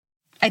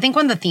I think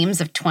one of the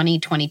themes of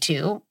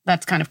 2022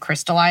 that's kind of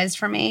crystallized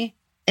for me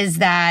is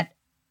that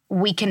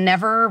we can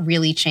never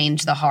really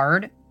change the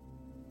hard,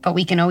 but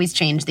we can always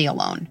change the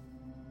alone.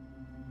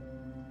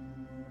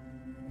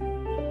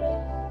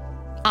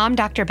 I'm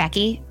Dr.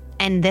 Becky,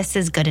 and this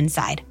is Good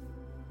Inside.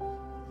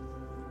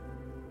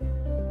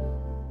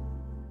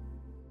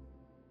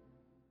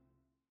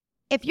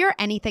 If you're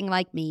anything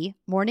like me,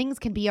 mornings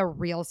can be a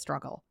real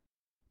struggle.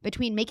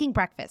 Between making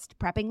breakfast,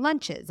 prepping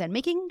lunches, and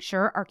making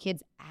sure our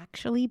kids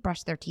actually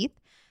brush their teeth,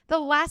 the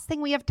last thing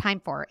we have time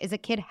for is a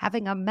kid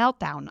having a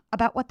meltdown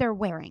about what they're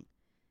wearing.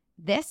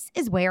 This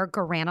is where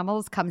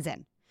Garanimals comes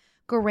in.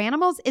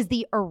 Garanimals is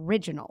the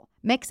original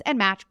mix and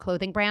match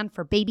clothing brand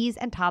for babies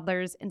and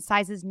toddlers in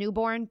sizes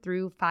newborn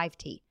through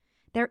 5T.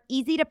 They're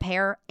easy to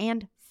pair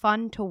and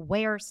fun to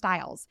wear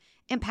styles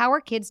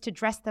empower kids to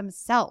dress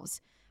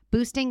themselves,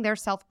 boosting their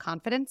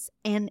self-confidence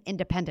and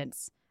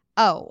independence.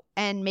 Oh,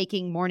 and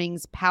making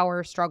mornings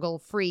power struggle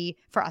free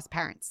for us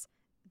parents.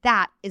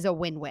 That is a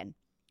win-win.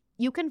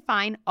 You can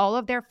find all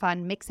of their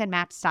fun mix and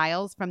match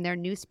styles from their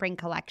new spring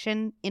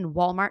collection in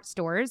Walmart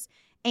stores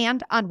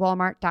and on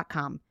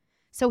walmart.com.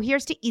 So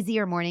here's to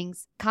easier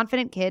mornings,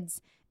 confident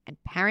kids, and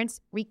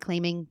parents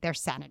reclaiming their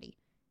sanity.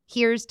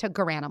 Here's to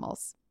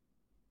Garanimals.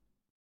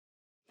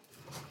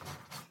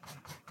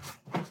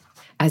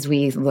 As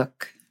we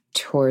look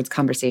towards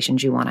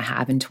conversations you want to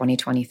have in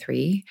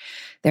 2023,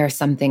 there are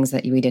some things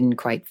that we didn't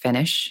quite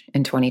finish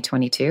in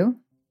 2022.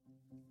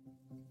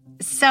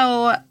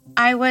 So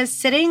I was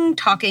sitting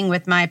talking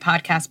with my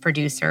podcast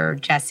producer,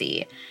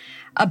 Jesse,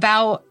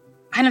 about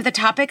kind of the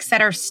topics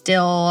that are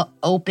still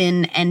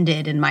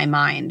open-ended in my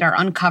mind, are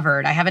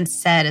uncovered. I haven't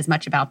said as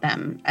much about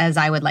them as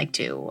I would like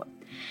to.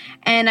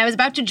 And I was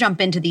about to jump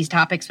into these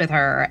topics with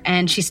her,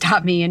 and she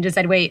stopped me and just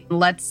said, wait,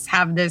 let's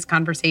have this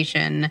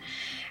conversation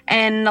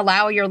and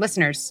allow your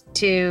listeners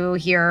to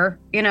hear,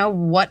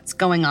 what's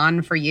going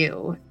on for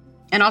you,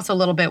 and also a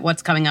little bit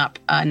what's coming up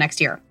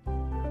next year.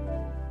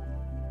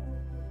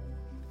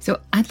 So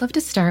I'd love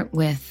to start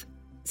with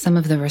some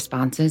of the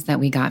responses that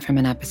we got from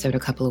an episode a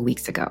couple of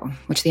weeks ago,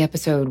 which the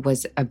episode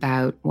was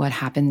about what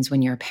happens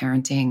when you're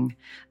parenting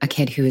a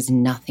kid who is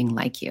nothing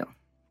like you.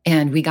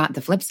 And we got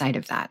the flip side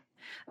of that.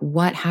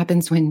 What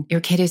happens when your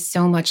kid is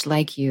so much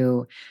like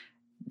you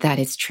that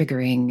it's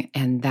triggering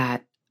and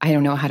that I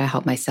don't know how to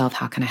help myself.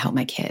 How can I help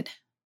my kid?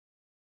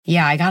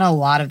 Yeah, I got a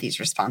lot of these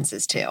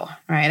responses too,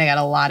 right? I got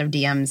a lot of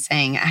DMs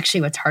saying,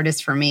 actually, what's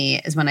hardest for me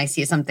is when I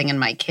see something in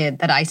my kid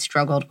that I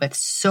struggled with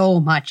so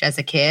much as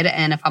a kid.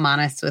 And if I'm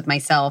honest with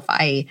myself,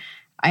 I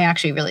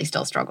actually really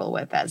still struggle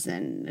with as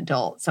an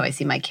adult. So I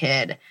see my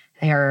kid,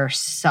 they're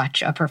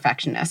such a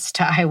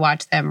perfectionist. I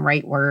watch them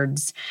write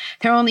words.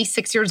 They're only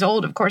 6 years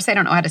old. Of course, they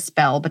don't know how to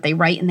spell, but they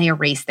write and they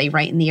erase. They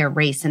write and they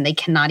erase, and they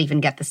cannot even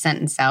get the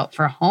sentence out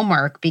for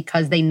homework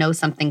because they know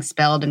something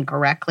spelled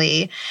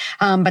incorrectly,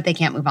 but they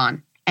can't move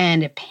on.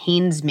 And it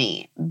pains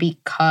me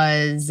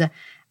because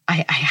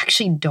I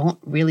actually don't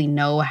really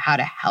know how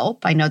to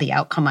help. I know the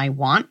outcome I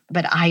want,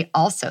 but I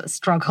also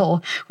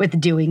struggle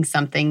with doing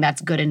something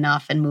that's good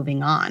enough and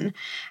moving on.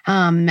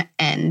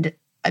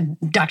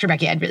 Dr.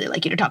 Becky, I'd really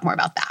like you to talk more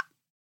about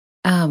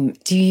that.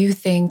 Do you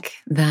think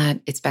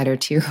that it's better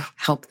to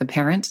help the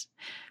parent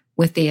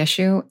with the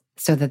issue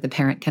so that the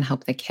parent can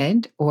help the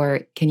kid?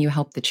 Or can you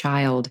help the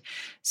child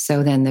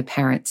so then the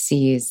parent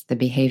sees the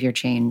behavior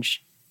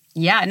change?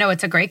 Yeah, no,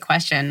 it's a great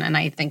question. And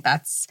I think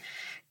that's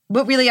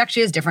what really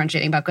actually is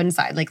differentiating about Good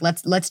Inside. Like,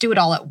 let's do it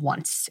all at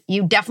once.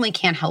 You definitely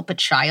can't help a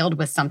child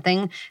with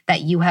something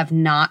that you have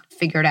not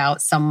figured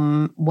out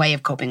some way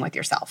of coping with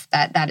yourself.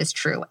 That is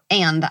true.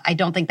 And I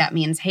don't think that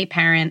means, hey,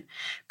 parent,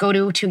 go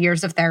to 2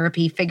 years of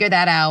therapy, figure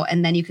that out,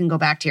 and then you can go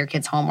back to your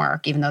kid's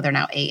homework, even though they're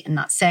now 8 and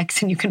not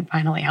 6, and you can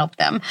finally help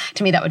them.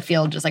 To me, that would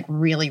feel just like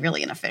really,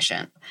 really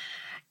inefficient.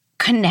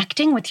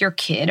 Connecting with your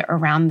kid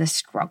around the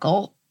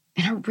struggle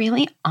in a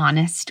really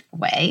honest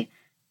way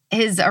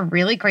is a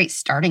really great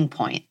starting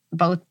point,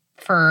 both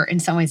for, in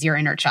some ways, your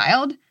inner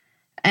child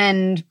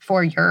and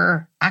for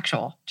your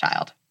actual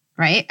child,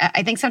 right?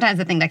 I think sometimes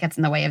the thing that gets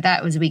in the way of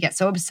that is we get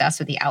so obsessed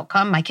with the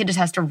outcome. My kid just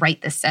has to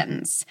write this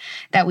sentence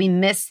that we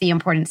miss the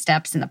important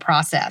steps in the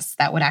process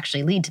that would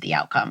actually lead to the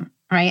outcome,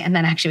 right? And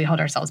then actually we hold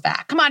ourselves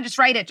back. Come on, just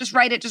write it, just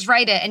write it, just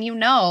write it. And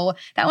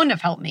that wouldn't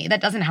have helped me.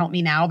 That doesn't help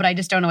me now, but I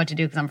just don't know what to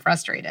do because I'm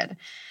frustrated.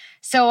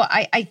 So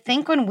I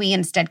think when we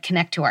instead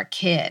connect to our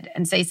kid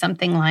and say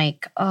something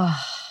like,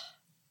 oh,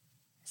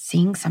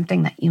 seeing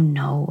something that you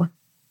know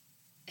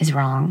is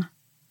wrong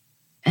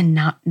and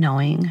not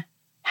knowing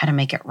how to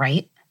make it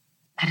right,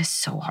 that is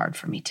so hard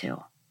for me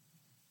too.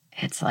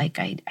 It's like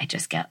I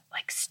just get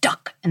like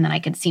stuck, and then I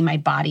can see my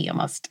body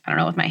almost, I don't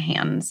know, with my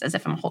hands as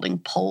if I'm holding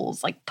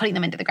poles, like putting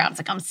them into the ground. It's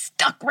like I'm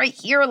stuck right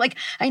here. Like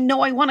I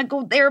know I want to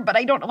go there, but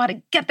I don't know how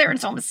to get there.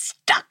 And so I'm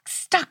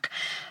stuck.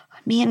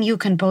 Me and you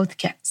can both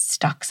get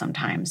stuck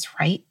sometimes,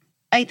 right?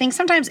 I think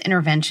sometimes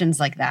interventions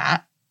like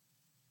that,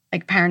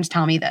 like parents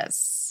tell me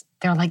this,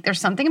 they're like,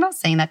 there's something about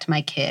saying that to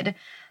my kid.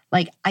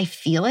 Like I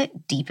feel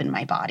it deep in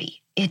my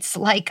body. It's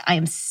like I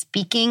am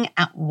speaking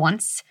at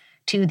once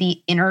to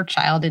the inner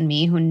child in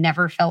me who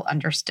never felt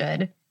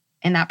understood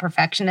in that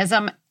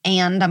perfectionism,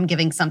 and I'm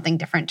giving something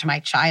different to my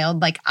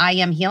child. Like I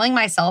am healing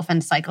myself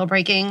and cycle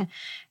breaking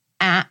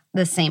at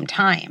the same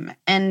time.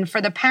 And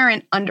for the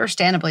parent,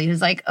 understandably,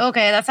 who's like,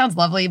 okay, that sounds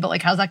lovely, but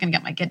like, how's that going to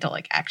get my kid to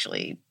like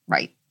actually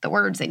write the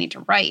words they need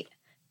to write?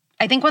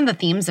 I think one of the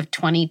themes of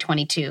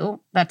 2022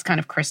 that's kind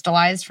of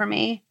crystallized for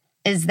me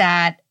is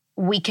that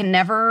we can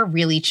never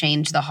really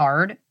change the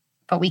hard,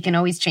 but we can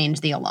always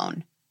change the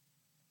alone.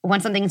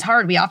 When something's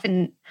hard, we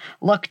often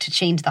look to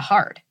change the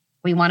hard.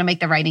 We want to make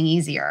the writing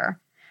easier.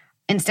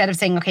 Instead of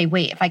saying, okay,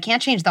 wait, if I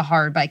can't change the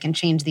hard, but I can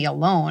change the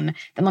alone,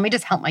 then let me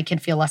just help my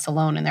kid feel less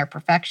alone in their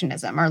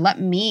perfectionism, or let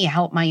me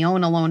help my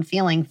own alone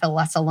feeling feel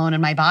less alone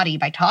in my body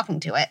by talking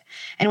to it.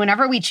 And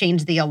whenever we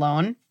change the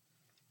alone,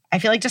 I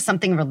feel like just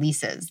something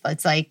releases.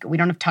 It's like we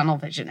don't have tunnel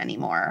vision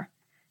anymore.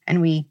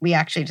 And we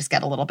actually just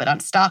get a little bit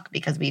unstuck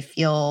because we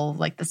feel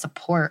like the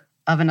support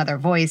of another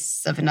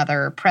voice, of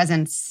another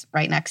presence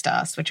right next to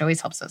us, which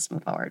always helps us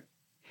move forward.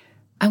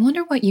 I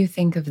wonder what you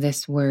think of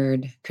this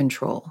word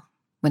control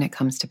when it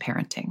comes to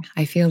parenting.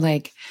 I feel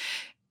like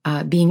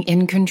being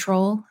in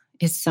control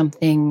is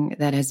something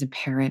that as a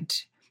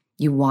parent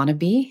you want to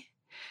be,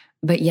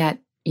 but yet,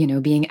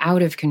 being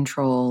out of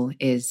control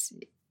is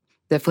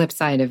the flip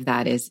side of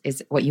that is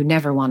what you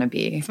never want to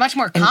be. It's much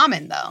more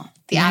common though,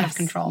 out of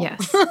control.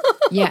 Yes.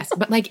 Yes.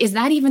 But like, is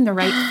that even the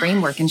right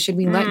framework? And should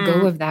we let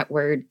go of that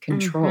word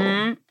control?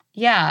 Mm-hmm.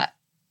 Yeah.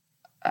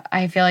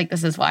 I feel like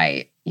this is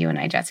why you and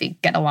I, Jessie,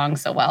 get along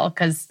so well.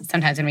 Because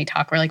sometimes when we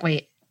talk, we're like,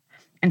 wait,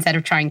 instead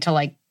of trying to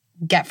like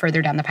get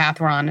further down the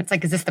path we're on, it's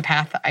like, is this the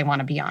path I want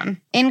to be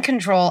on? In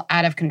control,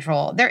 out of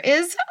control. There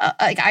is,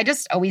 I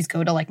just always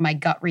go to like my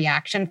gut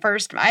reaction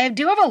first. I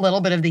do have a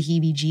little bit of the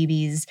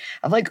heebie-jeebies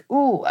of like,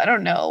 ooh, I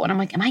don't know. And I'm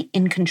like, am I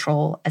in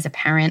control as a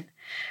parent?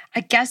 I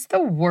guess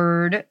the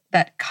word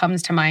that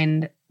comes to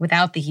mind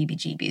without the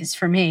heebie-jeebies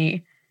for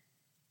me,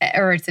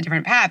 or it's a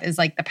different path, is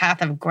like the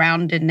path of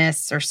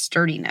groundedness or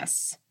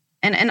sturdiness.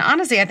 And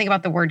honestly, I think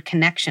about the word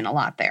connection a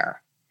lot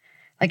there.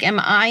 Like,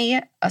 am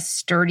I a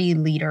sturdy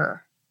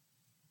leader?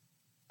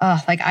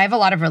 Like I have a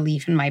lot of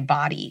relief in my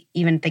body,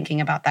 even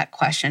thinking about that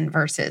question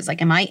versus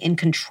like, am I in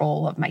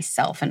control of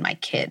myself and my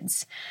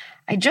kids?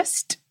 I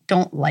just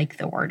don't like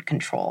the word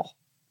control.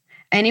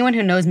 Anyone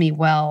who knows me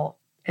well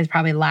is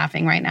probably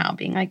laughing right now,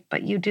 being like,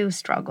 but you do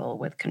struggle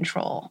with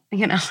control,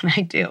 and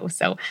I do.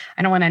 So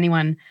I don't want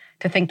anyone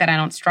to think that I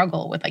don't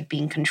struggle with like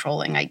being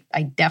controlling.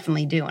 I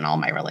definitely do in all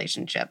my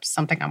relationships,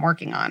 something I'm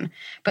working on.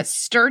 But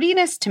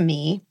sturdiness to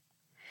me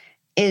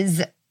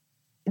is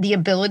the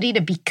ability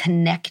to be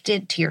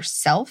connected to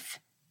yourself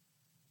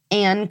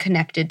and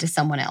connected to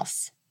someone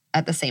else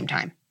at the same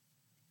time.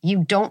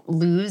 You don't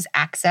lose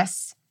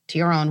access to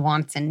your own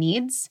wants and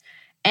needs.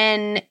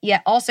 And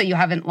yet also you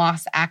haven't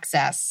lost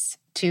access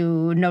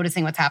to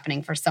noticing what's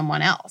happening for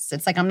someone else.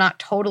 It's like I'm not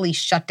totally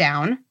shut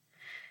down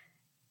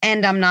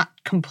and I'm not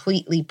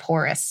completely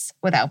porous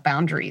without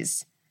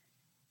boundaries.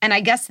 And I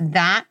guess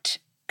that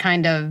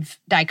kind of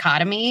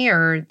dichotomy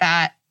or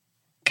that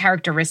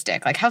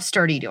characteristic, like how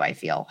sturdy do I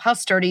feel? How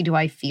sturdy do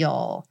I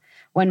feel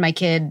when my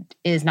kid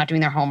is not doing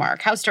their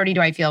homework? How sturdy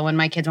do I feel when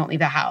my kids won't leave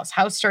the house?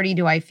 How sturdy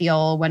do I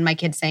feel when my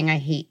kid's saying, I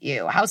hate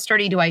you? How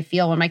sturdy do I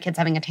feel when my kid's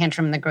having a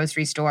tantrum in the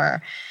grocery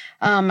store?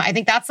 I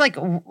think that's like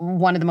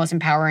one of the most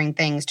empowering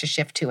things to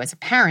shift to as a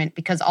parent,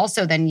 because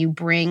also then you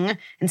bring,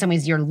 in some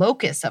ways, your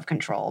locus of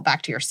control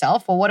back to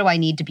yourself. Well, what do I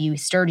need to be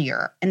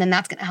sturdier? And then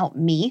that's going to help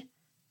me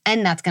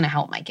and that's going to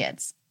help my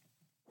kids.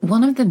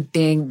 One of the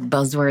big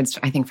buzzwords,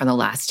 I think, for the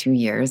last 2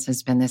 years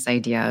has been this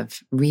idea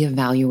of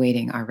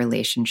reevaluating our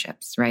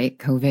relationships, right?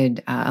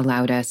 COVID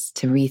allowed us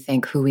to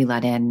rethink who we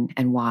let in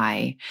and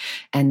why,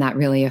 and that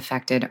really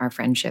affected our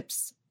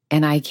friendships.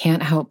 And I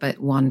can't help but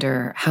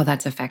wonder how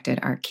that's affected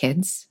our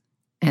kids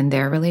and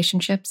their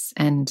relationships,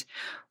 and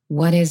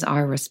what is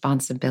our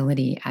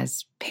responsibility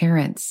as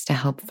parents to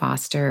help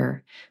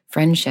foster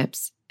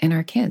friendships in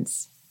our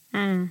kids?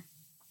 That's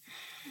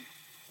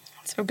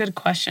a good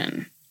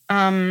question.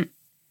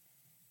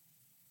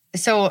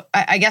 So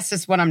I guess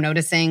just what I'm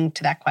noticing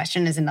to that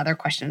question is another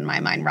question in my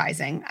mind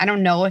rising. I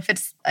don't know if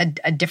it's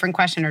a different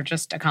question or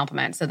just a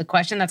compliment. So the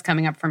question that's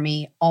coming up for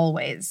me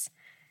always,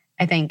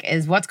 I think,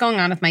 is what's going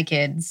on with my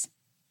kids?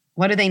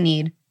 What do they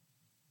need?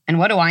 And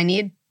what do I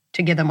need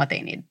to give them what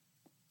they need?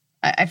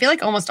 I feel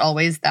like almost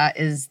always that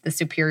is the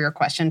superior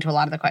question to a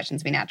lot of the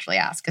questions we naturally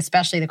ask,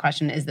 especially the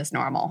question, is this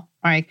normal?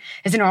 Right?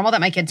 Is it normal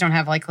that my kids don't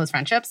have like close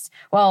friendships?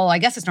 Well, I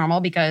guess it's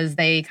normal because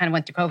they kind of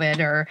went through COVID,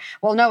 or,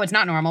 well, no, it's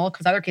not normal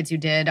because other kids who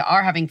did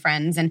are having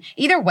friends. And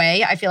either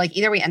way, I feel like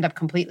either we end up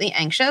completely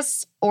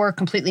anxious or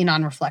completely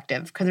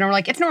non-reflective, because then we're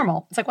like, it's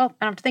normal. It's like, well,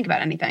 I don't have to think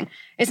about anything.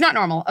 It's not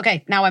normal.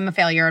 Okay, now I'm a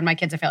failure and my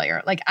kid's a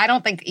failure. Like, I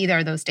don't think either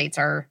of those states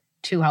are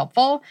too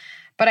helpful.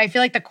 But I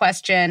feel like the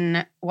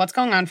question, what's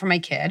going on for my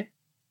kid?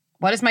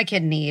 What does my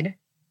kid need?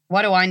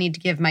 What do I need to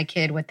give my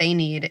kid what they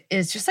need?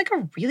 Is just like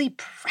a really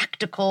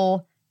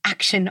practical,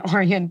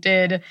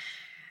 action-oriented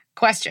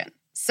question.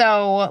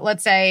 So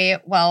let's say,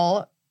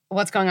 well,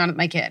 what's going on with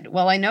my kid?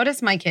 Well, I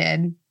notice my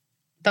kid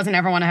doesn't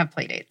ever want to have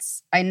play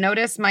dates. I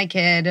notice my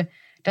kid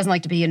doesn't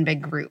like to be in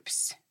big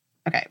groups.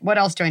 Okay, what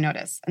else do I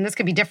notice? And this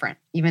could be different,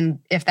 even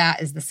if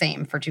that is the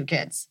same for 2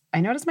 kids. I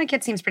notice my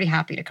kid seems pretty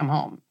happy to come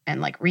home and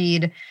like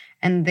read,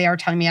 and they are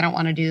telling me I don't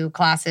want to do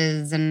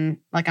classes and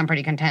like I'm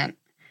pretty content.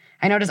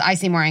 I notice I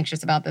seem more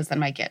anxious about this than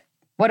my kid.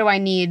 What do I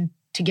need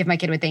to give my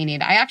kid what they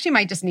need? I actually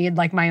might just need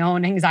like my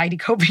own anxiety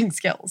coping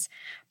skills,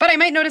 but I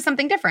might notice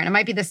something different. It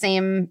might be the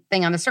same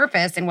thing on the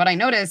surface. And what I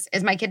notice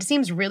is my kid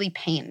seems really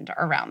pained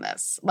around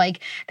this. Like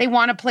they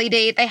want to play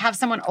date. They have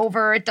someone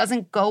over. It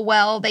doesn't go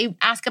well. They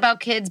ask about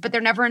kids, but they're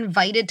never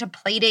invited to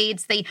play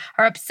dates. They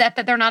are upset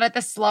that they're not at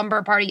the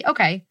slumber party.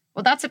 Okay.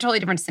 Well, that's a totally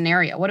different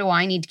scenario. What do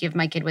I need to give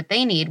my kid what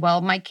they need?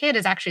 Well, my kid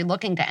is actually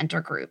looking to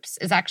enter groups,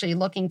 is actually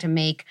looking to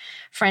make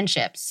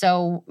friendships.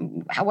 So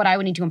what I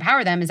would need to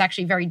empower them is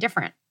actually very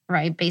different,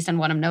 right? Based on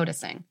what I'm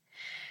noticing.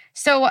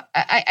 So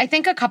I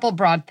think a couple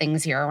broad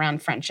things here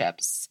around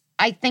friendships.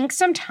 I think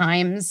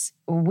sometimes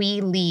we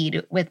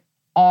lead with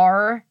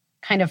our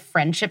kind of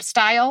friendship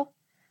style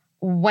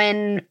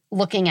when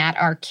looking at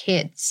our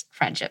kids'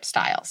 friendship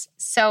styles.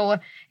 So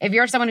if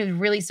you're someone who's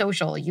really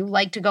social, you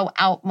like to go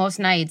out most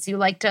nights, you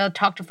like to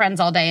talk to friends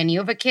all day, and you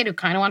have a kid who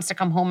kind of wants to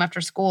come home after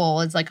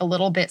school, is like a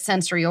little bit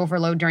sensory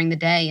overload during the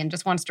day and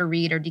just wants to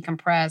read or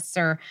decompress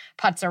or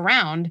putz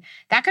around,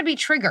 that could be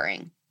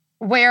triggering.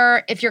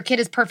 Where if your kid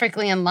is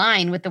perfectly in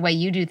line with the way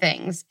you do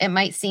things, it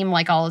might seem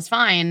like all is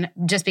fine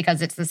just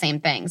because it's the same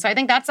thing. So I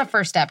think that's the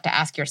first step, to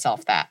ask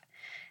yourself that.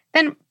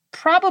 Then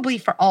probably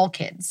for all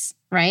kids,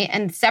 right?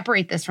 And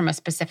separate this from a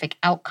specific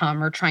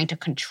outcome or trying to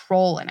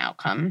control an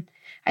outcome.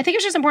 I think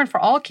it's just important for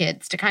all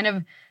kids to kind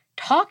of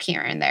talk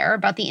here and there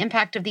about the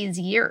impact of these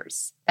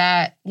years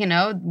that, you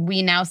know,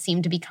 we now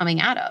seem to be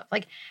coming out of.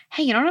 Like,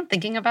 hey, you know what I'm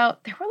thinking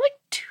about? There were like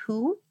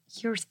 2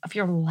 years of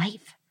your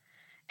life.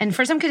 And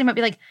for some kids, you might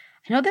be like,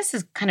 I know this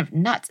is kind of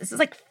nuts. This is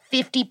like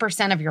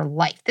 50% of your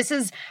life. This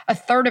is a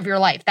third of your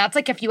life. That's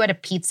like if you had a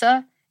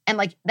pizza and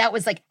like that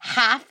was like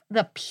half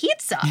the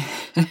pizza,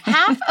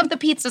 half of the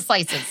pizza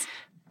slices,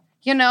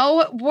 you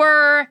know,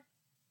 were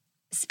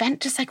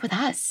spent just like with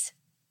us.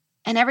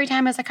 And every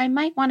time I was like, I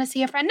might want to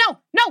see a friend. No,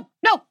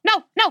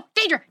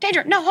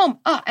 danger, no, home.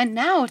 Oh, and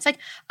now it's like,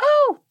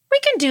 oh, we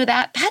can do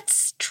that.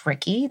 That's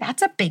tricky.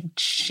 That's a big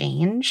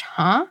change,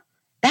 huh?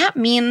 That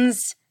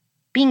means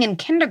being in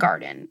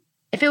kindergarten.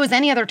 If it was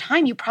any other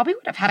time, you probably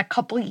would have had a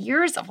couple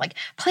years of like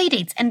play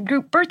dates and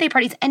group birthday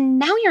parties. And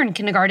now you're in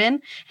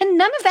kindergarten and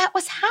none of that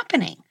was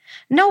happening.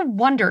 No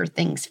wonder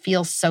things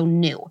feel so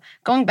new.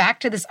 Going back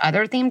to this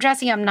other theme,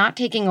 Jessie, I'm not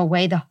taking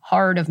away the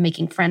hard of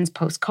making friends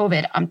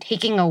post-COVID. I'm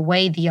taking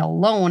away the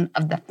alone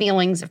of the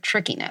feelings of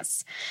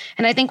trickiness.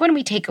 And I think when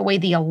we take away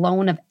the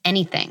alone of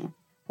anything,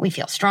 we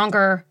feel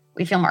stronger,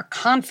 we feel more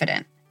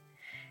confident.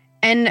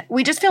 And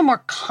we just feel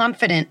more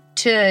confident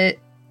to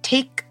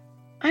take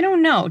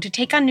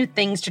on new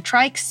things, to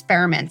try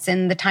experiments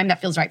in the time that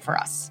feels right for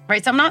us,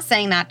 right? So I'm not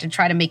saying that to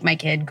try to make my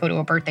kid go to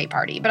a birthday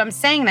party, but I'm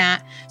saying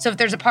that so if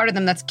there's a part of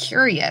them that's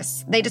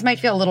curious, they just might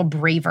feel a little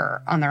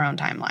braver on their own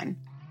timeline.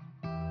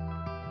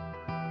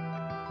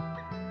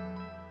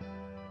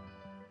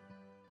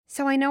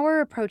 So I know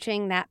we're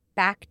approaching that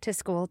back to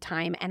school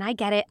time, and I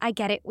get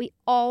it. We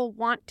all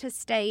want to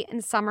stay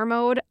in summer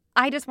mode.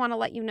 I just want to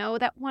let you know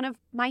that one of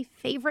my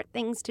favorite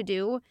things to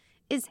do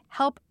is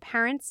help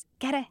parents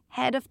get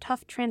ahead of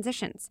tough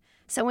transitions.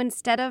 So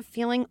instead of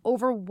feeling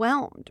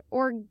overwhelmed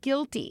or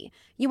guilty,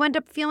 you end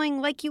up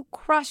feeling like you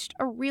crushed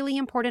a really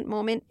important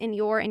moment in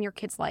your and your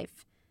kid's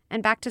life.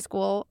 And back to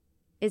school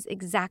is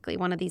exactly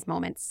one of these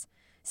moments.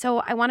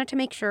 So I wanted to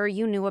make sure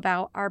you knew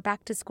about our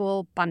back to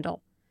school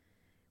bundle.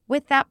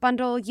 With that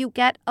bundle, you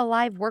get a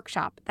live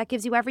workshop that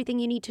gives you everything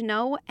you need to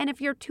know. And if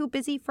you're too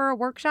busy for a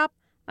workshop,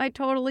 I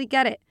totally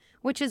get it,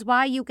 which is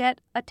why you get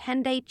a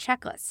 10-day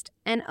checklist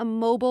and a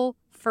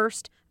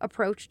mobile-first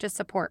approach to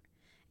support.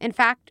 In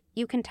fact,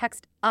 you can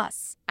text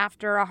us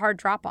after a hard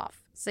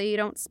drop-off so you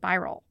don't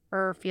spiral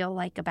or feel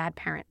like a bad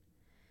parent.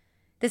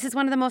 This is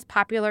one of the most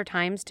popular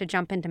times to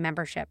jump into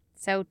membership,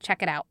 so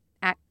check it out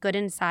at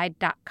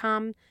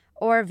goodinside.com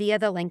or via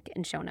the link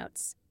in show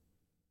notes.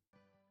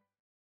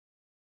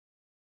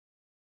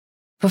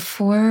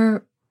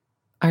 Before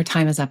our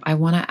time is up, I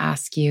want to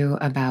ask you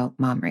about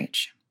Mom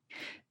Rage.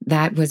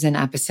 That was an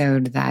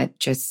episode that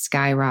just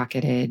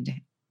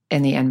skyrocketed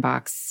in the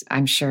inbox.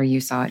 I'm sure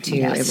you saw it too.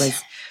 Yes. It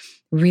was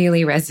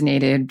really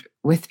resonated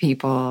with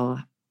people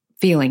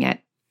feeling it.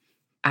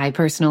 I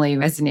personally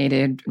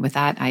resonated with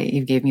that.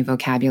 You gave me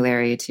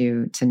vocabulary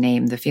to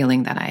name the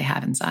feeling that I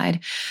have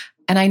inside.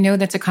 And I know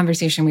that's a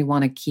conversation we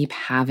want to keep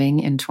having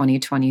in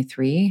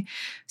 2023.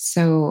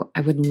 So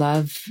I would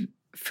love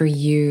for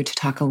you to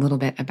talk a little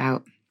bit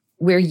about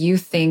where you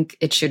think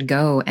it should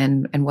go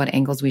and what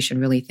angles we should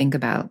really think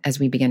about as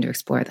we begin to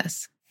explore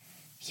this.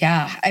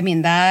 Yeah, I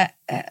mean, that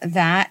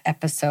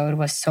episode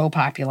was so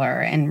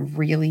popular and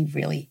really,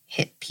 really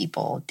hit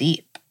people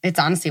deep. It's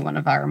honestly one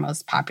of our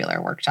most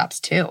popular workshops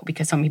too,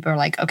 because some people are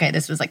like, okay,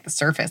 this was like the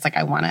surface. Like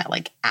I want to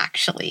like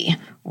actually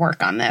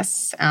work on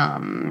this.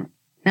 Not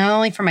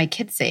only for my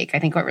kids' sake, I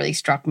think what really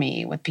struck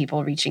me with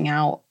people reaching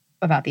out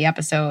about the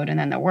episode and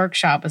then the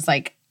workshop was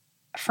like,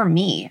 for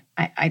me,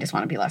 I just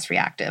want to be less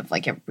reactive.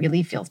 Like, it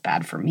really feels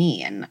bad for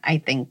me. And I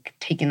think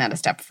taking that a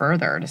step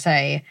further to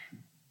say,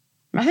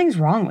 nothing's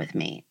wrong with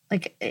me.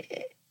 Like,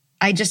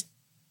 I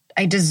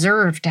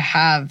deserve to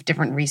have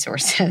different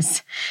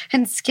resources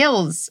and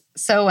skills.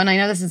 So, and I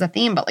know this is a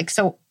theme, but like,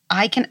 so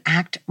I can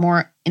act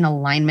more in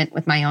alignment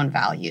with my own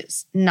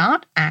values.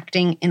 Not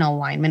acting in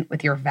alignment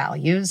with your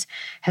values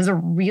has a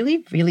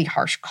really, really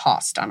harsh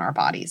cost on our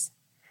bodies.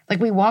 Like,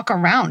 we walk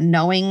around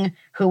knowing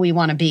who we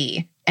want to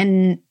be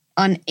and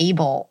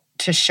unable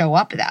to show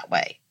up that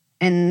way.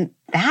 And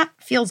that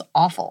feels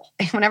awful.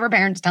 Whenever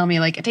parents tell me,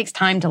 like, it takes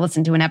time to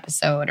listen to an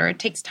episode or it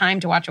takes time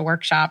to watch a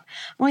workshop,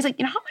 I'm always like,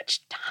 you know how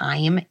much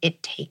time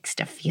it takes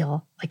to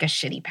feel like a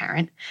shitty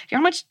parent? You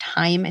know how much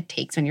time it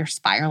takes when you're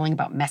spiraling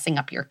about messing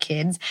up your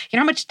kids? You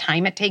know how much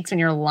time it takes when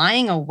you're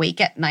lying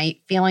awake at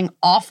night feeling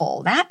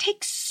awful? That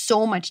takes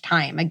so much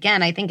time.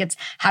 Again, I think it's,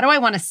 how do I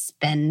want to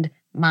spend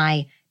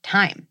my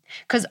time?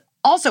 Because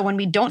also, when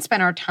we don't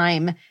spend our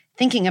time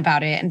thinking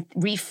about it and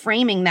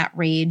reframing that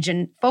rage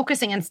and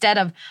focusing instead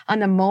of on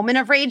the moment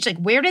of rage, like,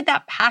 where did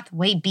that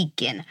pathway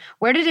begin?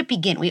 Where did it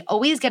begin? We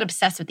always get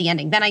obsessed with the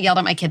ending. Then I yelled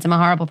at my kids. I'm a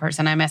horrible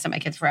person. I mess up my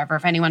kids forever.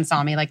 If anyone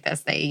saw me like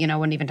this, they,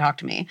 wouldn't even talk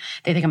to me.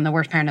 They think I'm the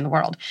worst parent in the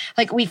world.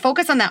 Like, we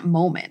focus on that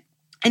moment.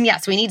 And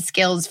yes, we need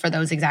skills for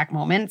those exact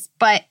moments.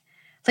 But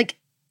like,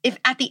 if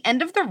at the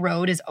end of the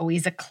road is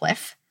always a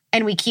cliff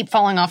and we keep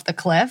falling off the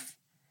cliff,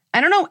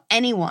 I don't know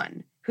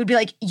anyone who'd be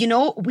like,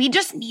 we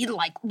just need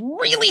like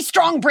really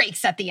strong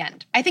brakes at the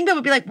end. I think that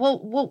would be like,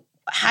 well,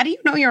 how do you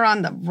know you're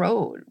on the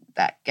road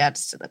that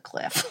gets to the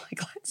cliff?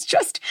 Like, let's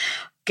just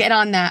get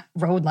on that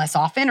road less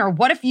often. Or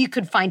what if you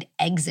could find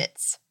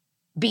exits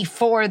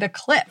before the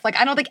cliff? Like,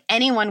 I don't think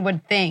anyone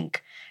would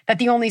think that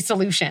the only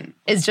solution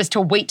is just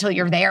to wait till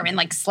you're there and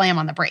like slam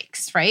on the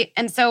brakes, right?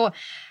 And so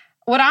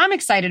what I'm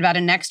excited about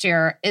in next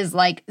year is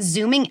like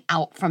zooming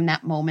out from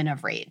that moment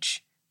of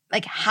rage.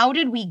 Like, how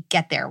did we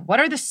get there? What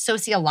are the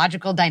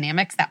sociological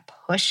dynamics that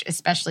push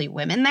especially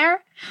women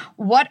there?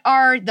 What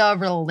are the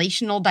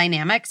relational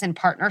dynamics and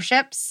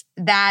partnerships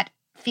that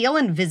feel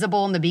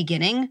invisible in the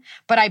beginning?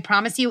 But I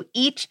promise you,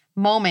 each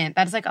moment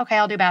that is like, okay,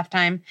 I'll do bath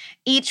time.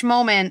 Each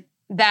moment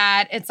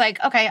that it's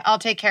like, okay, I'll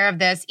take care of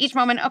this. Each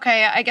moment,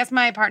 okay, I guess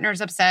my partner's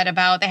upset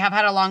about they have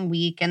had a long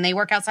week and they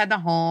work outside the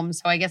home,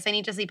 so I guess they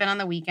need to sleep in on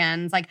the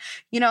weekends. Like,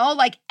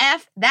 like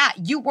F that.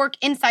 You work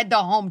inside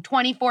the home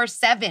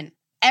 24/7.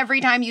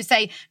 Every time you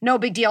say, no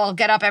big deal, I'll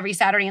get up every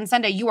Saturday and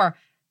Sunday, you are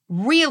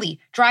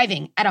really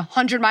driving at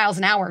 100 miles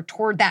an hour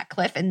toward that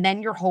cliff. And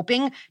then you're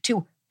hoping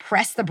to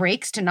press the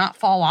brakes to not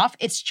fall off.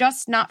 It's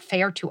just not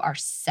fair to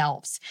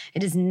ourselves.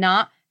 It is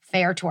not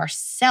fair to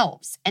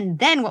ourselves. And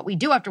then what we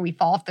do after we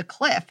fall off the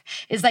cliff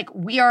is like,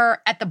 we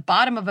are at the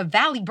bottom of a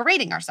valley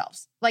berating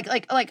ourselves. Like,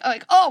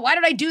 oh, why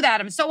did I do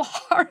that? I'm so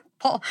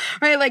horrible,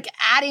 right? Like,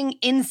 adding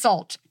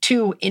insult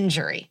to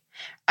injury.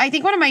 I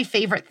think one of my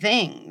favorite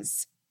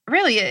things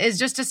really is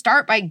just to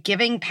start by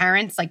giving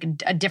parents like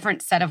a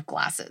different set of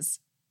glasses.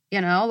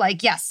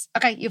 Like, yes,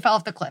 okay, you fell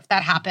off the cliff.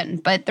 That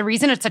happened. But the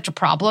reason it's such a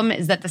problem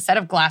is that the set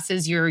of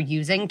glasses you're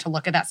using to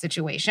look at that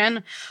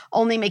situation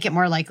only make it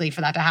more likely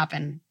for that to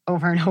happen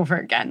over and over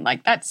again.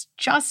 Like, that's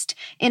just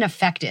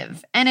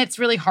ineffective. And it's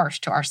really harsh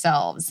to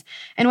ourselves.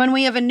 And when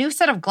we have a new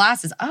set of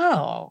glasses,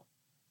 oh,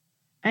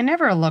 I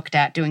never looked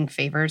at doing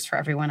favors for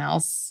everyone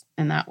else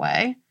in that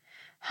way.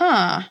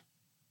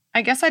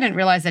 I guess I didn't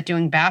realize that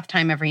doing bath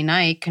time every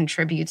night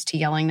contributes to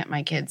yelling at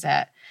my kids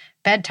at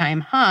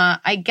bedtime.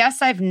 I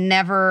guess I've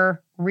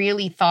never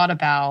really thought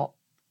about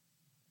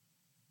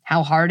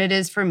how hard it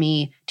is for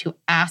me to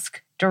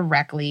ask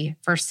directly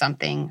for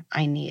something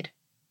I need.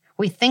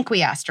 We think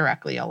we ask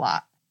directly a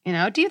lot. Do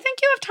you think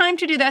you have time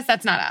to do this?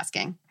 That's not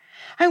asking.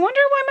 I wonder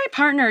why my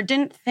partner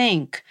didn't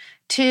think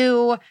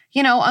to,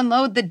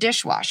 unload the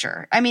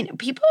dishwasher. I mean,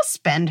 people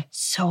spend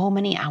so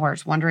many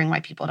hours wondering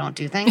why people don't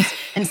do things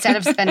instead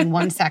of spending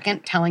 1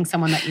 second telling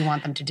someone that you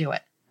want them to do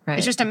it. Right.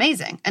 It's just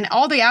amazing. And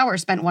all the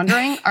hours spent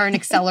wondering are an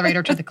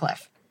accelerator to the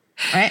cliff,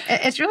 right?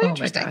 It's really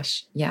interesting. Oh my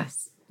gosh.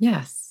 Yes.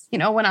 Yes.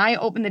 When I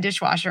open the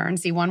dishwasher and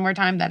see one more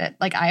time that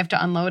I have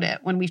to unload it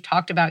when we've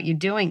talked about you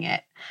doing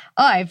it,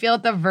 I feel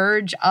at the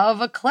verge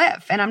of a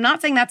cliff. And I'm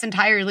not saying that's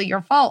entirely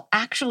your fault.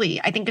 Actually,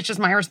 I think it's just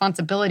my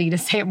responsibility to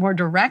say it more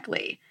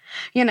directly.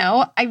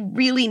 I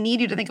really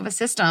need you to think of a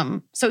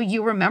system so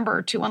you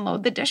remember to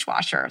unload the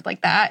dishwasher.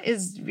 Like, that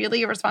is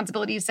really a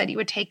responsibility you said you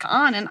would take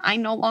on. And I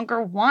no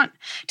longer want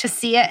to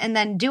see it and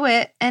then do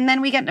it. And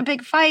then we get in a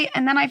big fight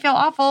and then I feel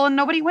awful and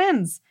nobody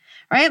wins,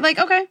 right? Like,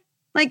 okay.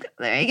 Like,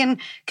 again,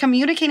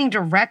 communicating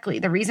directly.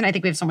 The reason I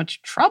think we have so much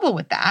trouble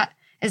with that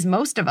is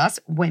most of us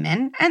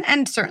women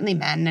and certainly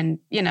men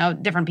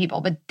and, different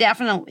people, but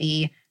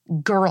definitely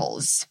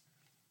girls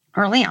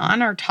early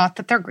on are taught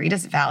that their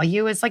greatest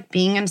value is like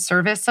being in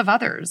service of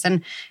others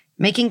and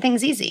making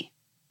things easy.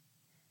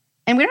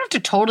 And we don't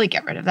have to totally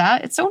get rid of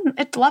that.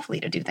 It's lovely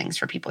to do things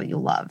for people you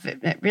love.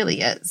 It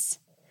really is.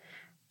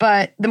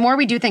 But the more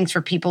we do things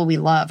for people we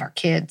love, our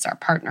kids, our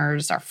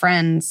partners, our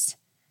friends,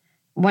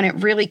 when it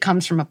really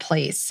comes from a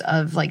place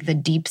of like the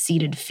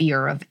deep-seated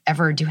fear of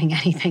ever doing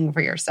anything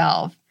for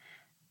yourself,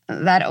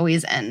 that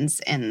always ends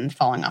in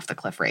falling off the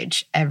cliff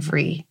rage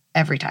every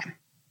time.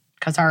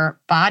 Because our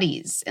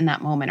bodies in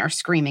that moment are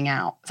screaming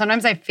out.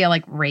 Sometimes I feel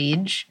like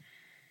rage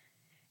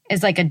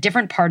is like a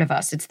different part of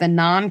us. It's the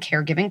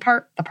non-caregiving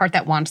part, the part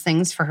that wants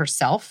things for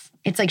herself.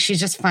 It's like she's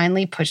just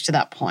finally pushed to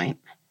that point,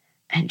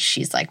 and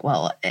she's like,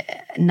 well,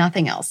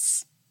 nothing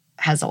else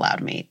has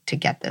allowed me to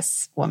get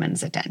this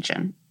woman's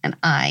attention, and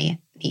I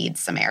need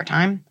some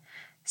airtime.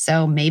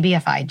 So maybe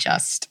if I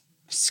just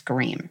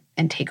scream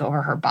and take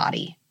over her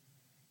body,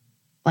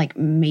 like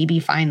maybe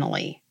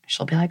finally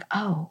she'll be like,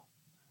 oh,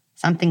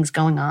 something's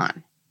going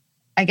on.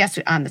 I guess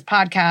on this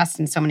podcast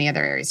and so many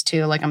other areas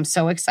too, like I'm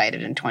so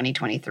excited in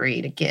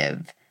 2023 to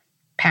give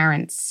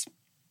parents,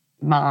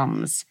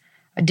 moms,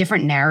 a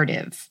different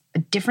narrative, a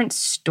different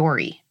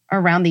story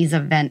around these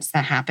events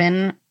that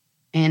happen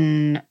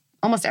in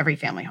almost every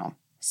family home.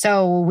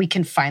 So we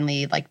can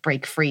finally like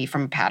break free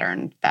from a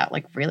pattern that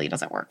like really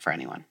doesn't work for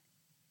anyone.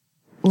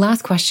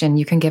 Last question,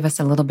 you can give us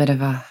a little bit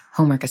of a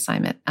homework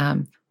assignment.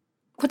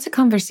 What's a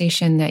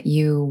conversation that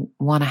you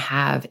want to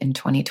have in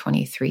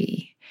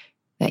 2023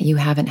 that you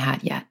haven't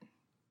had yet?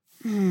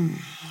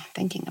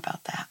 Thinking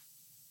about that.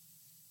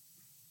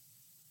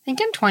 I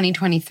think in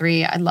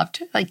 2023, I'd love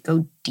to like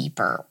go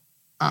deeper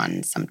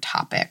on some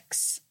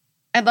topics.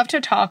 I'd love to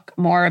talk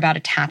more about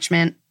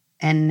attachment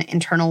and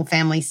internal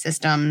family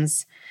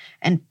systems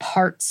and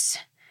parts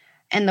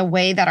and the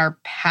way that our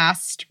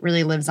past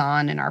really lives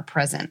on in our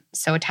present.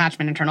 So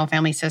attachment, internal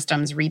family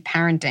systems,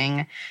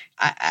 reparenting.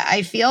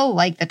 I feel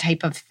like the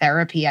type of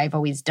therapy I've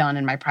always done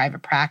in my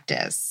private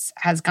practice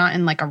has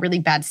gotten like a really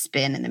bad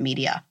spin in the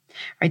media,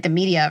 right? The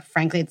media,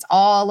 frankly, it's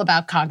all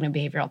about cognitive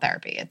behavioral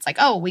therapy. It's like,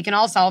 oh, we can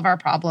all solve our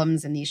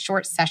problems in these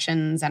short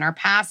sessions, and our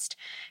past,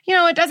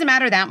 it doesn't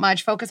matter that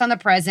much. Focus on the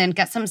present,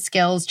 get some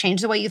skills,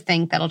 change the way you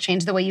think. That'll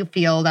change the way you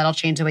feel. That'll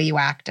change the way you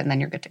act, and then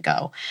you're good to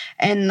go.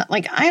 And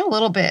like, I a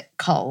little bit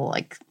call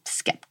like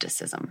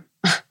skepticism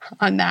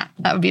on that.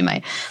 That would be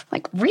my,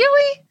 like,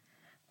 really?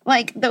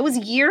 Like those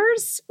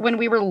years when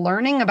we were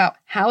learning about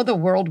how the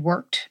world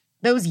worked,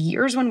 those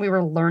years when we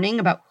were learning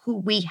about who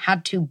we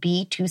had to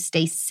be to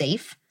stay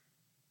safe,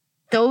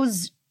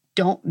 those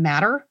don't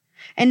matter.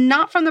 And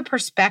not from the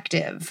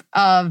perspective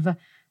of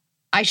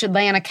I should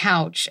lay on a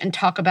couch and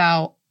talk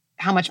about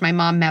how much my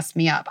mom messed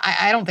me up.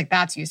 I don't think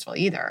that's useful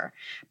either.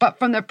 But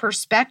from the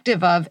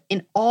perspective of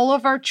in all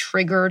of our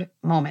triggered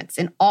moments,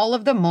 in all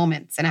of the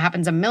moments, and it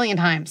happens a million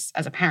times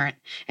as a parent,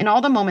 in all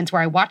the moments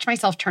where I watch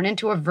myself turn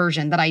into a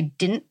version that I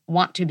didn't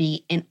want to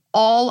be, in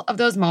all of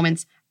those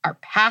moments, our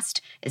past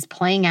is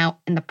playing out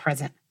in the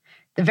present.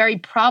 The very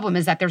problem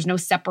is that there's no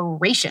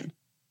separation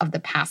of the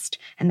past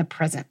and the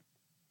present.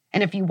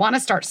 And if you want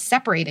to start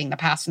separating the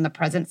past and the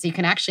present so you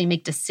can actually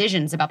make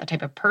decisions about the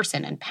type of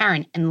person and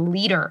parent and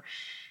leader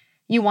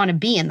you want to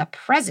be in the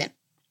present,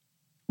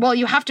 well,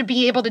 you have to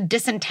be able to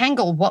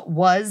disentangle what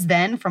was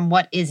then from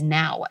what is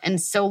now.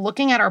 And so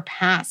looking at our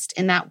past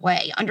in that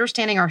way,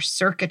 understanding our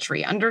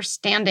circuitry,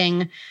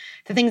 understanding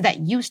the things that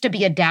used to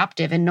be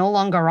adaptive and no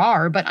longer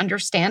are, but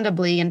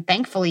understandably and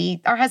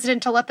thankfully are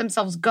hesitant to let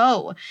themselves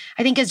go,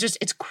 I think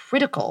it's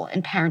critical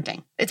in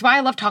parenting. It's why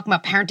I love talking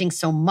about parenting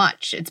so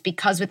much. It's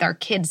because with our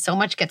kids, so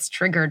much gets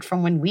triggered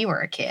from when we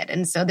were a kid.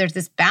 And so there's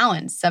this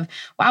balance of,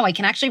 wow, I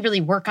can actually really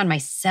work on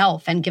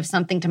myself and give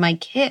something to my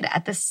kid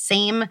at the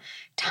same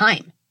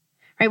time,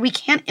 right? We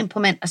can't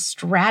implement a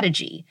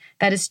strategy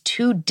that is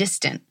too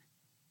distant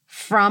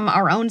from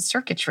our own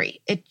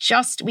circuitry.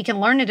 We can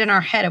learn it in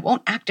our head. It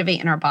won't activate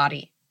in our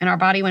body, and our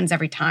body wins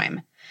every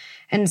time.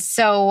 And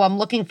so I'm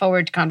looking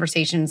forward to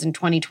conversations in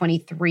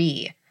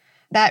 2023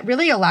 that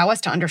really allow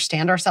us to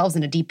understand ourselves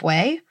in a deep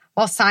way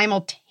while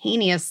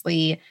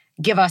simultaneously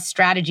give us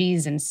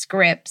strategies and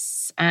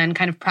scripts and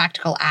kind of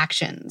practical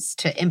actions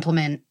to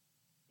implement,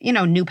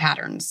 new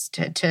patterns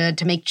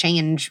to make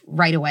change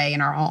right away in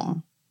our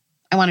home.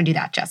 I want to do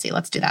that, Jessie.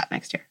 Let's do that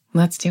next year.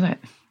 Let's do it.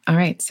 All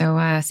right.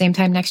 So same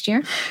time next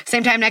year?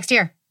 Same time next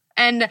year.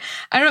 And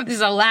I don't know if this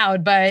is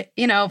allowed, but,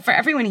 for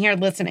everyone here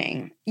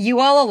listening, you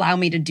all allow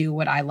me to do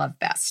what I love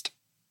best.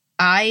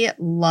 I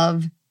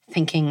love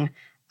thinking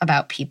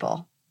about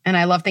people, and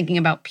I love thinking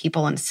about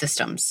people and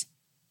systems.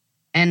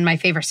 And my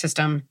favorite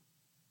system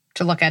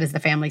to look at is the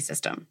family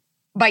system.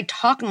 By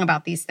talking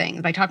about these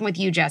things, by talking with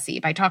you, Jessie,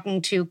 by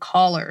talking to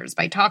callers,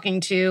 by talking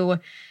to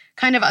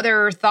kind of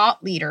other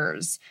thought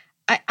leaders,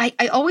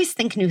 I always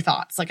think new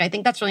thoughts. Like, I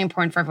think that's really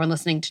important for everyone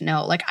listening to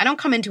know. Like, I don't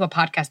come into a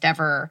podcast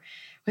ever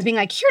with being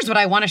like, here's what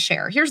I want to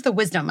share. Here's the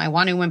wisdom I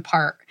want to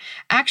impart.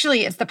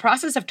 Actually, it's the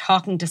process of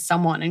talking to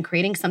someone and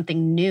creating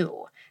something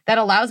new that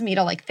allows me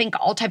to like think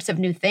all types of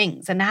new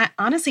things. And that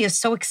honestly is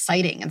so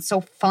exciting and so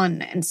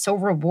fun and so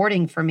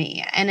rewarding for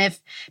me. And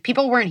if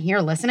people weren't here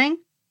listening,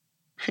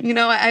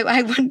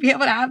 I wouldn't be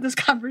able to have those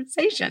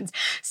conversations.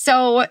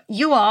 So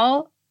you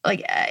all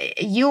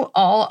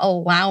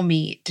allow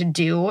me to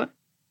do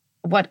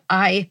what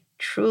I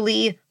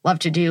truly love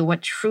to do,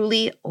 what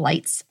truly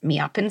lights me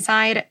up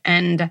inside.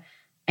 And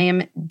I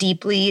am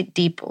deeply,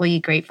 deeply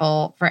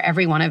grateful for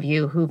every one of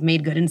you who've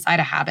made Good Inside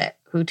a habit,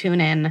 who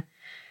tune in,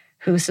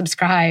 who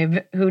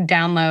subscribe, who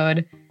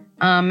download,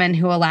 and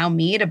who allow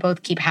me to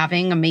both keep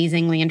having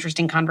amazingly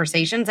interesting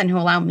conversations and who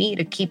allow me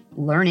to keep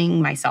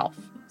learning myself.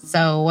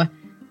 So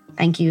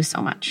thank you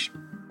so much.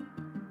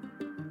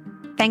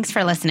 Thanks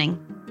for listening.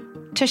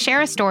 To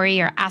share a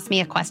story or ask me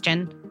a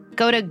question,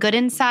 go to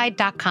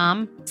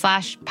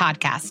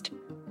goodinside.com/podcast.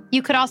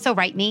 You could also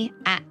write me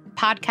at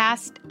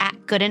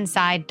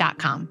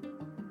podcast@goodinside.com.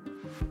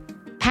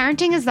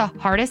 Parenting is the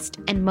hardest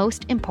and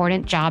most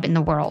important job in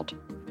the world.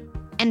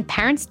 And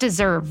parents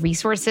deserve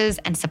resources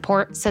and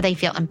support so they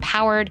feel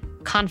empowered,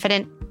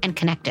 confident, and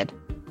connected.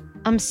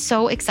 I'm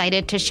so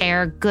excited to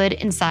share Good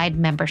Inside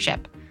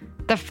Membership,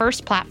 the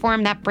first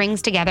platform that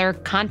brings together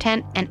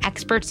content and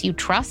experts you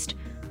trust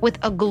with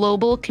a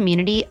global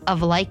community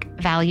of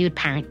like-valued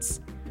parents.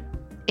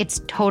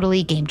 It's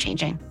totally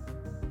game-changing.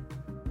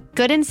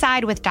 Good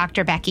Inside with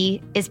Dr.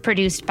 Becky is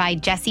produced by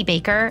Jesse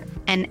Baker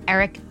and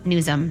Eric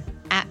Newsom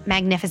at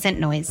Magnificent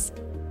Noise.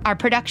 Our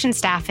production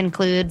staff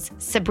includes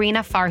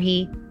Sabrina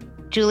Farhi,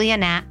 Julia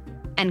Nat,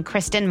 and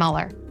Kristen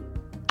Muller.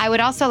 I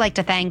would also like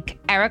to thank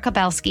Erica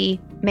Belsky,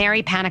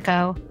 Mary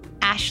Panico,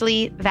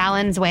 Ashley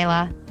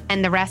Valenzuela,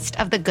 and the rest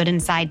of the Good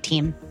Inside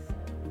team.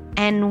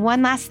 And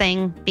one last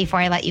thing before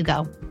I let you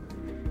go.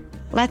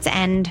 Let's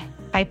end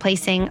by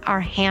placing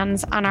our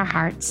hands on our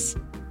hearts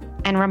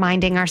and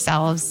reminding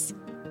ourselves,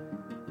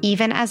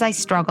 even as I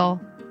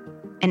struggle,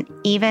 and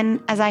even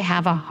as I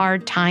have a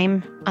hard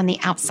time on the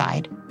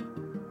outside,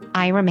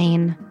 I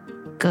remain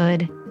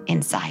good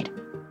inside.